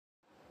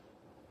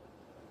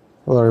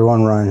Hello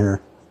everyone, Ryan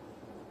here.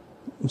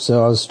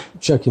 So I was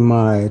checking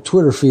my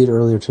Twitter feed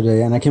earlier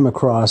today and I came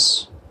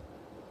across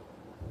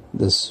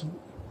this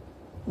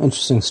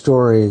interesting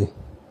story.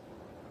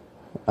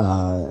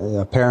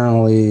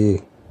 Apparently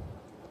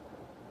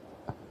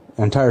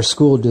an entire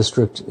school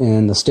district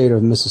in the state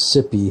of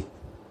Mississippi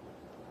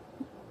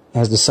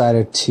has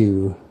decided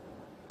to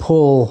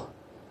pull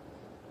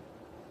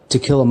To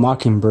Kill a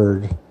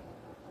Mockingbird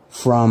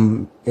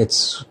from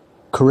its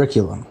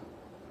curriculum.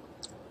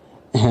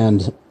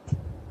 And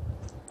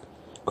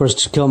of course,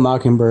 To Kill a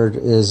Mockingbird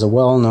is a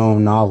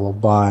well-known novel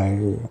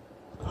by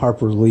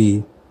Harper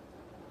Lee.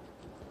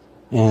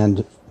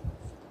 And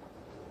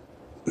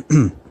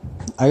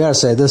I gotta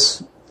say,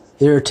 this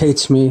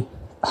irritates me.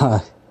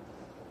 I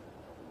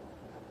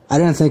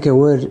didn't think it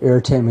would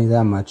irritate me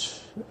that much.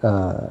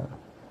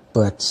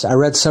 But I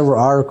read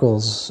several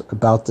articles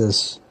about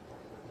this.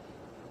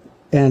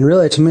 And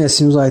really, to me, it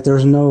seems like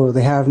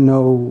they have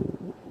no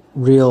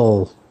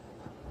real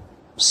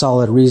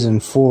solid reason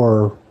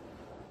for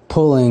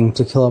pulling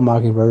To Kill a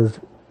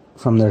Mockingbird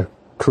from their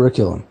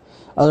curriculum,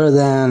 other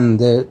than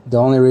the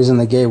only reason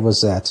they gave was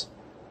that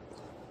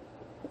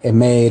it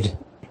made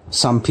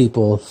some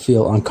people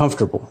feel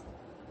uncomfortable.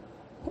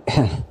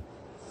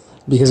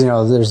 Because,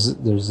 there's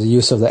the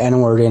use of the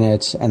N-word in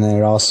it, and then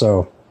it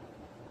also,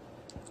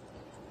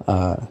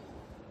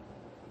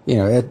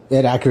 it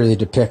accurately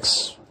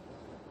depicts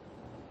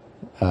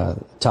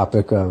the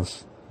topic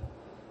of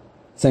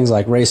things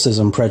like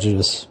racism,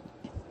 prejudice,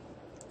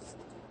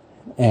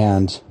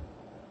 and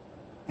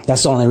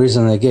that's the only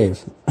reason they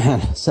gave.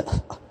 So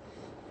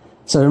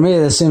to me,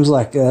 this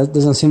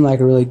doesn't seem like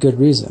a really good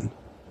reason.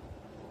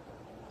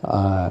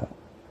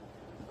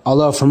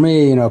 Although for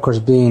me, of course,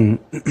 being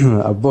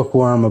a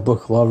bookworm, a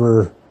book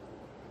lover,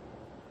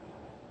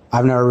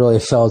 I've never really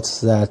felt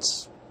that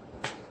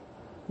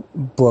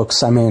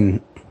books,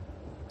 even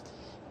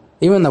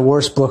the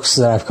worst books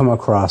that I've come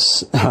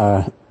across,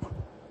 and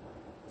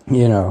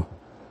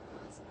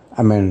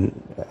I'm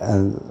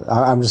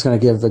just going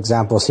to give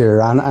examples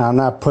here. I'm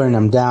not putting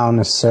them down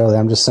necessarily.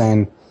 I'm just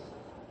saying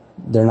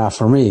they're not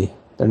for me.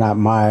 They're not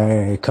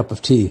my cup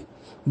of tea.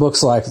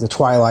 Books like the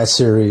Twilight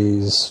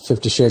series,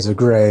 50 Shades of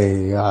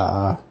Grey,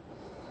 I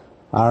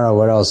don't know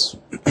what else.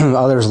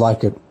 Others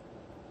like it.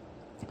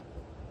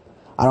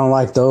 I don't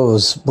like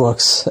those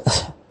books.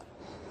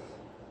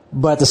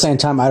 But at the same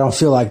time, I don't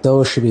feel like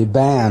those should be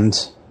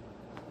banned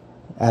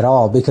at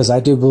all, because I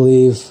do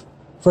believe,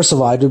 first of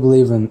all, I do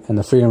believe in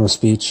the freedom of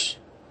speech.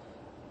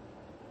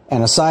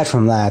 And aside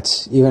from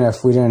that, even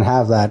if we didn't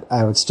have that,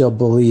 I would still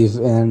believe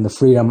in the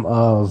freedom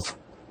of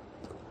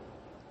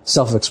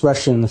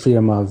self-expression, the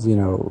freedom of,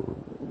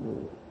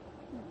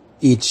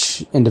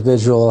 each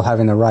individual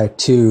having the right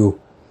to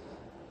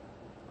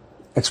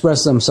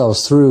express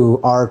themselves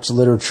through art,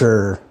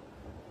 literature,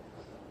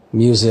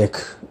 music,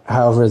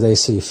 however they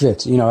see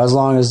fit. As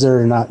long as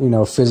they're not,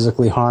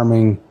 physically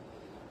harming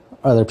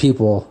other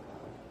people,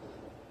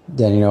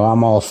 then,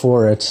 I'm all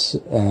for it.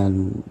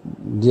 And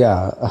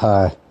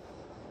yeah,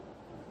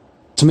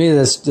 to me,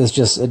 this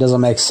just, it doesn't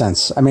make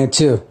sense.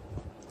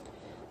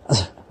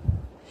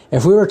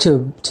 If we were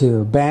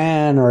to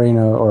ban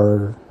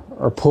or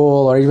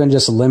pull or even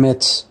just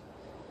limit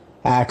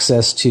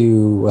access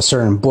to a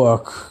certain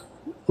book,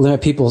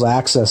 limit people's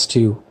access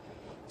to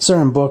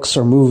certain books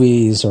or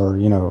movies or,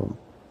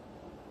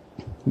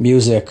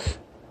 music,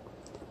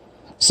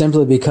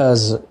 simply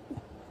because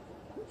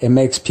it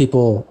makes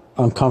people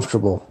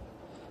uncomfortable.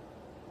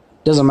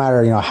 Doesn't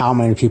matter, how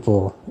many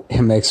people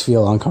it makes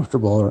feel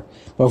uncomfortable.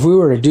 But if we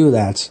were to do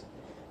that,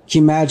 can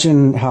you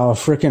imagine how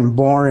freaking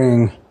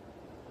boring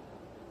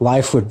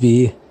life would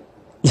be?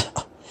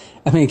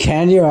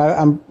 Can you?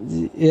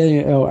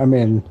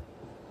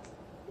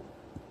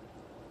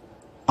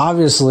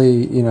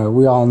 Obviously,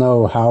 we all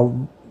know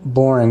how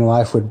boring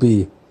life would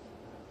be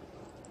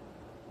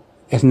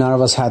if none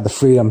of us had the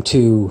freedom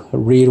to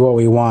read what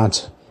we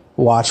want,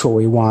 watch what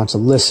we want,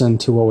 listen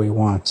to what we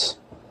want.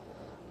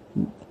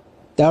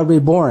 That would be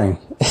boring.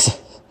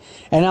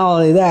 And not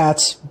only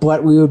that,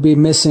 but we would be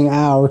missing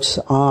out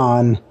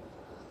on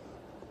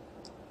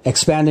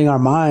expanding our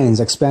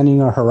minds,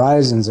 expanding our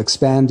horizons,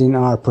 expanding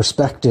our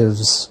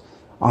perspectives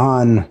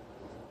on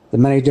the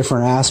many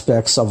different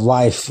aspects of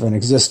life and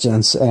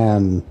existence,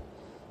 and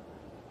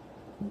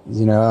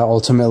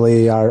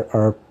ultimately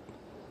our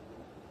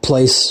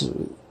place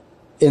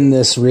in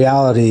this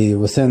reality,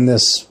 within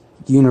this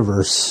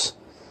universe.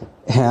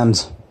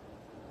 And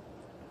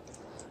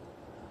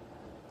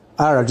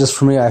I don't know, just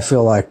for me, I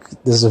feel like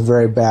this is a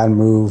very bad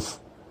move.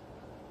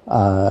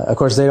 Of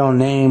course, they don't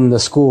name the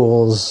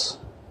schools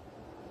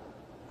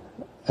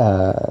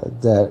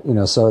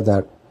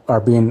that are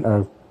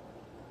going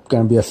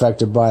to be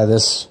affected by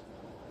this.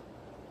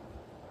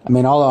 All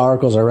the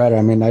articles I read,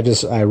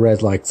 I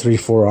read like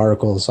 3-4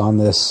 articles on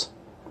this.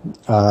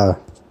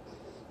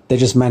 They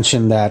just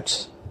mentioned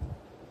that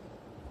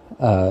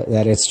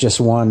it's just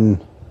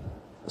one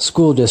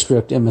school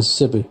district in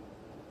Mississippi.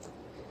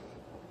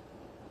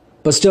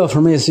 But still, for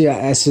me,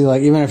 I see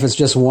like, even if it's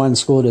just one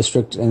school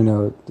district,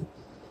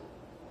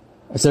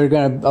 if they're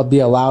going to be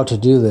allowed to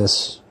do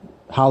this,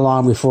 how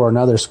long before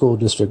another school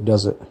district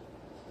does it?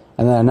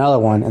 And then another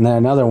one, and then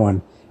another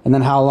one. And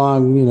then how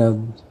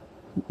long,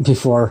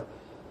 before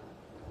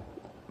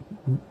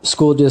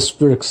school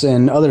districts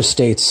in other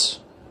states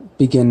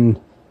begin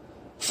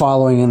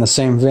following in the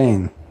same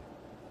vein?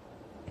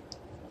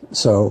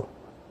 So,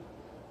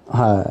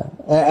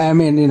 I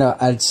mean,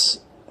 it's,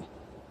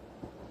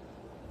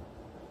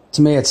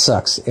 to me, it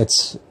sucks.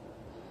 It's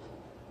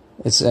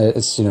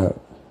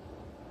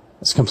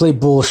complete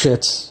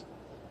bullshit.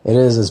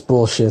 It's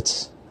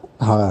bullshit.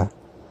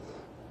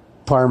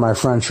 Pardon my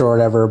French or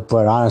whatever,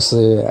 but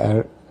honestly,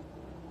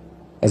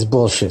 it's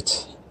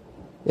bullshit.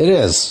 It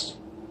is.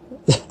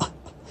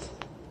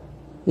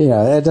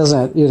 It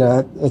doesn't,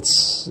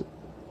 it's,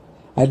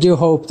 I do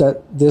hope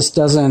that this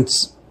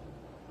doesn't,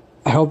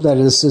 I hope that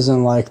this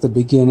isn't like the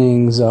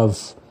beginnings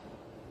of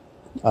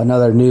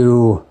another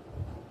new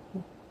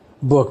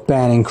book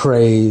banning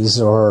craze,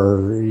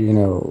 or,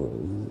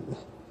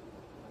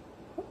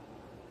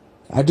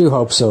 I do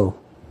hope so.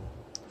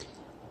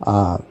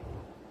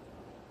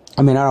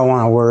 I mean, I don't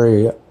want to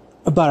worry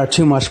about it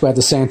too much, but at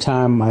the same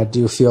time, I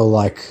do feel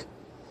like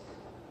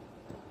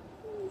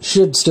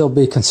should still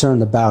be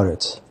concerned about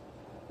it,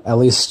 at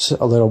least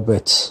a little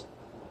bit.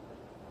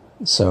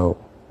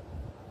 So,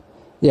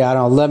 yeah, I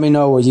don't know. Let me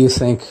know what you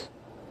think,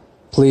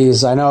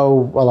 please. I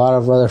know a lot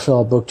of other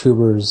fellow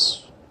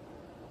booktubers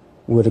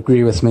would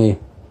agree with me.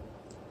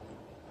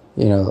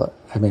 I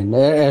mean,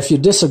 if you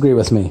disagree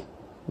with me,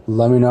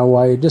 let me know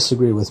why you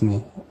disagree with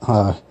me.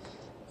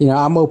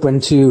 I'm open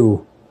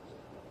to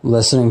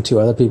listening to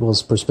other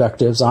people's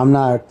perspectives. I'm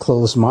not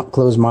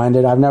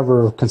closed-minded. I've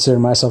never considered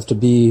myself to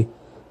be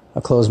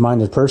a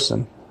closed-minded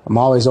person. I'm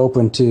always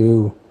open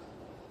to,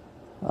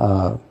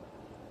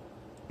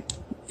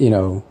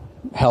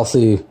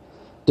 healthy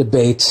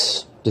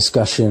debate,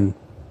 discussion.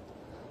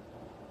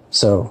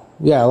 So,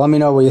 yeah, let me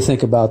know what you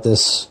think about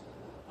this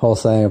whole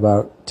thing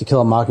about To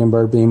Kill a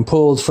Mockingbird being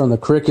pulled from the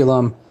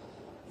curriculum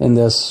in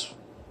this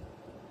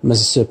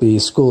Mississippi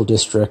school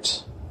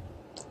district.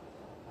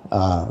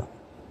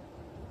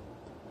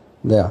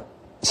 Yeah.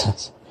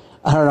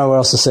 I don't know what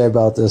else to say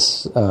about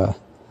this.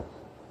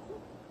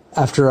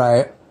 After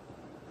I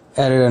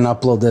edit and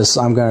upload this,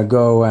 I'm going to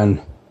go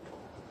and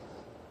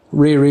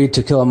reread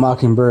To Kill a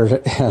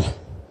Mockingbird, and,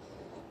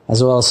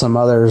 as well as some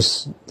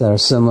others that are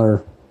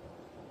similar.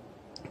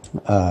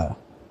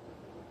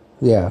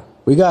 Yeah,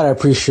 we got to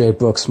appreciate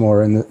books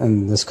more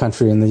in this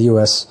country, in the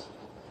U.S.,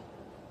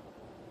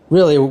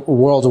 really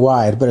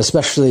worldwide, but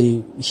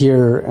especially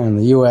here in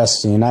the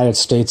U.S., the United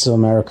States of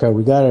America.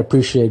 We got to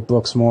appreciate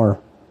books more.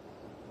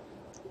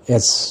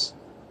 It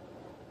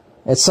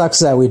sucks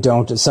that we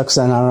don't. It sucks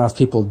that not enough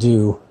people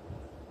do.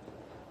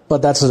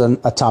 But that's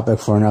a topic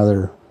for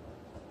another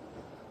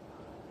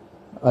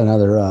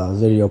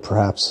video,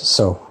 perhaps.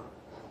 So,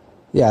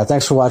 yeah,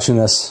 thanks for watching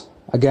this.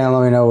 Again,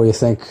 let me know what you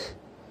think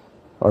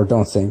or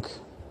don't think.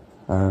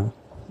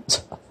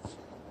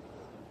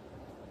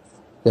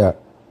 Yeah.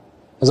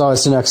 As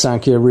always, till next time,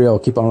 keep it real,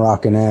 keep on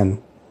rocking,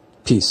 and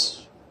peace.